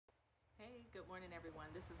Good morning, everyone.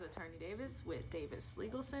 This is Attorney Davis with Davis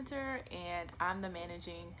Legal Center, and I'm the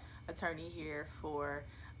managing attorney here for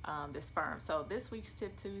this firm. So this week's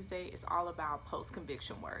Tip Tuesday is all about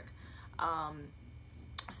post-conviction work.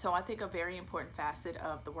 So I think a very important facet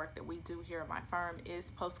of the work that we do here at my firm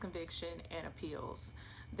is post-conviction and appeals.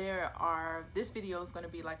 This video is going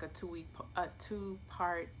to be like a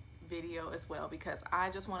two-part video as well, because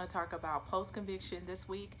I just want to talk about post-conviction this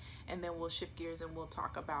week, and then we'll shift gears and we'll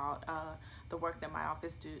talk about the work that my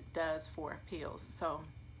office does for appeals. So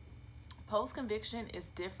post-conviction is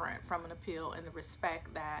different from an appeal in the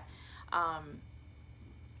respect that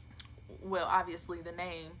well, obviously the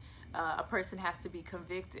name, a person has to be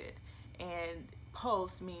convicted, and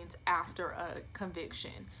post means after a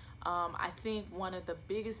conviction. I think one of the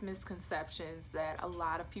biggest misconceptions that a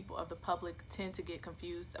lot of people of the public tend to get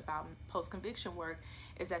confused about post-conviction work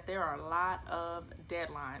is that there are a lot of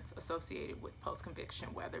deadlines associated with post-conviction,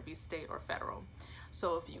 whether it be state or federal.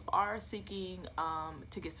 So if you are seeking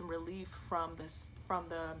to get some relief from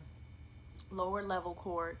the lower level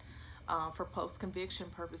court for post-conviction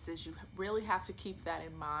purposes, you really have to keep that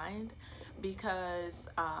in mind, because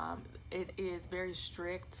it is very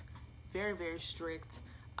strict, very strict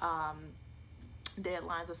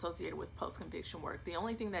deadlines associated with post-conviction work. The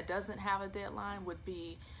only thing that doesn't have a deadline would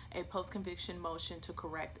be a post-conviction motion to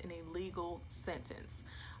correct an illegal sentence.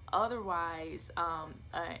 Otherwise,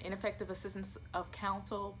 ineffective assistance of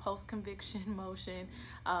counsel, post-conviction motion,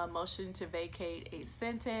 motion to vacate a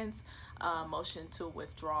sentence, motion to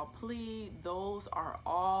withdraw plea, those are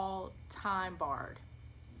all time barred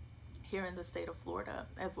here in the state of Florida,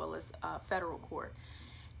 as well as federal court.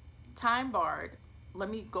 Time barred, let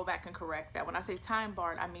me go back and correct that. When I say time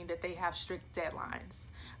barred, I mean that they have strict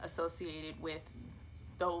deadlines associated with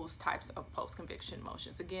those types of post-conviction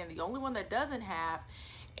motions. Again, the only one that doesn't have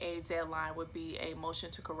a deadline would be a motion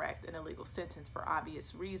to correct an illegal sentence, for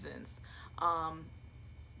obvious reasons. One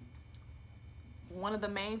of the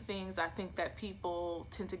main things I think that people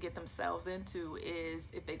tend to get themselves into is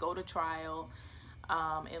if they go to trial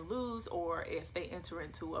and lose, or if they enter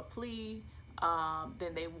into a plea,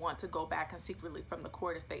 then they want to go back and seek relief from the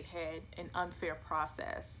court if they had an unfair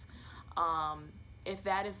process. If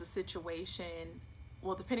that is the situation,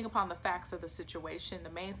 well, depending upon the facts of the situation, the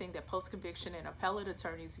main thing that post-conviction and appellate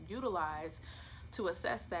attorneys utilize to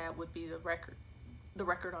assess that would be the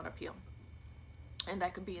record on appeal, and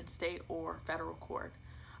that could be in state or federal court.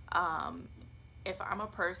 If I'm a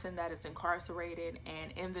person that is incarcerated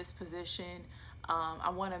and in this position, I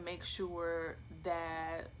want to make sure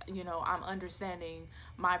that, you know, I'm understanding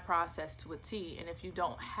my process to a T. And if you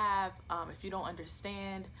don't have, if you don't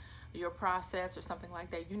understand your process or something like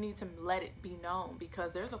that, you need to let it be known,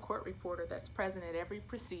 because there's a court reporter that's present at every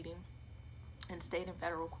proceeding in state and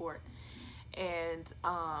federal court. And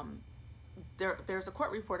there's a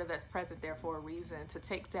court reporter that's present there for a reason, to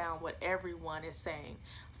take down what everyone is saying.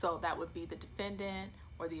 So that would be the defendant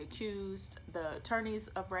or the accused, the attorneys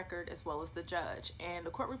of record, as well as the judge. And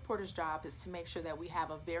the court reporter's job is to make sure that we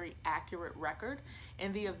have a very accurate record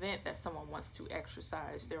in the event that someone wants to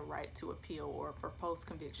exercise their right to appeal or for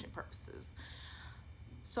post-conviction purposes.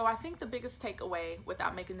 So I think the biggest takeaway,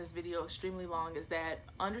 without making this video extremely long, is that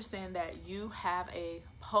understand that you have a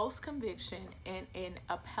post-conviction and an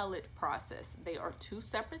appellate process. They are two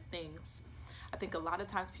separate things. I think a lot of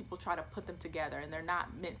times people try to put them together, and they're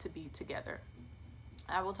not meant to be together.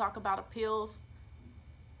 I will talk about appeals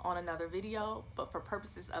on another video, but for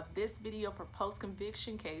purposes of this video, for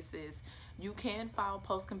post-conviction cases, you can file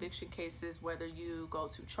post-conviction cases whether you go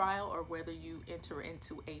to trial or whether you enter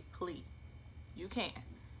into a plea. You can.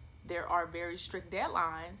 There are very strict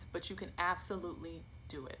deadlines, but you can absolutely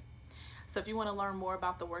do it. So if you want to learn more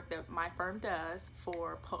about the work that my firm does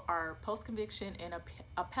for our post-conviction and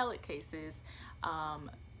appellate cases,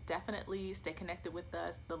 definitely stay connected with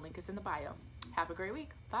us. The link is in the bio. Have a great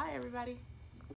week. Bye, everybody.